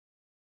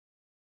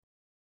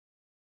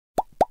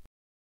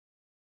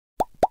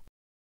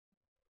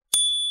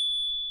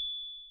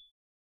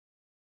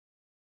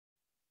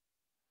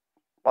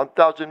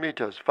1,000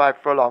 meters, 5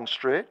 furlongs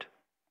straight.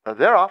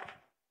 They're off.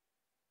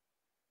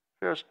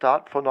 Fair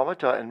start,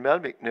 Funometer and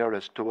Melmic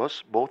nearest to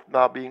us, both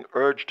now being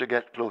urged to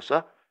get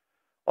closer.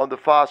 On the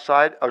far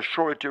side, a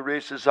surety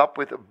races up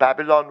with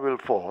Babylon Will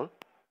Fall.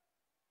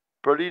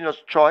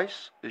 Perlina's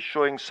Choice is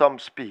showing some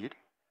speed.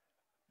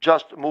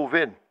 Just Move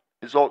In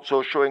is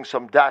also showing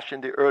some dash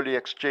in the early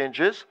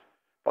exchanges,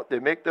 but they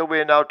make their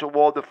way now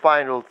toward the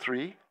final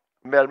three.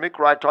 Melmic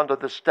right under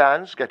the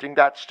stands, getting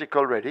that stick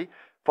ready.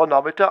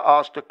 Funometer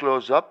asked to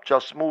close up.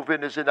 Just Move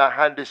In is in a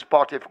handy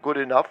spot if good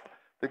enough.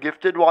 The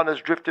Gifted One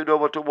has drifted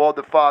over toward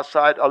the far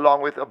side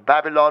along with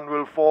Babylon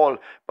Will Fall,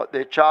 but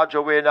they charge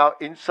away now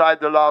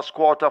inside the last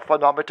quarter.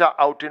 Funometer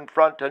out in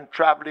front and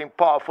traveling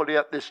powerfully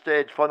at this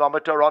stage.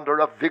 Funometer under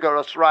a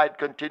vigorous ride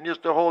continues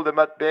to hold them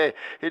at bay.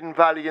 Hidden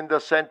Valley in the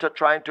center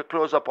trying to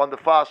close up on the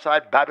far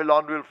side.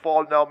 Babylon Will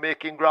Fall now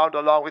making ground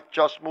along with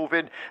Just Move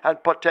In,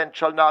 and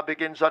Potential now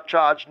begins a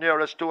charge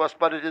nearest to us,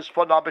 but it is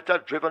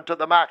Funometer driven to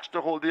the max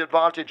to hold the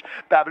advantage.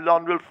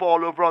 Babylon Will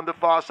Fall over on the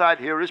far side.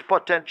 Here is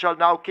Potential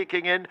now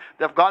kicking in.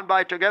 They've gone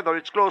by together.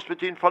 It's close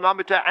between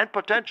Funometer and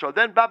Potential.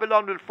 Then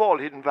Babylon Will Fall,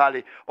 Hidden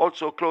Valley,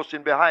 also close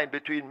in behind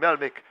between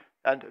Melmic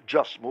and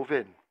Just Move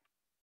In.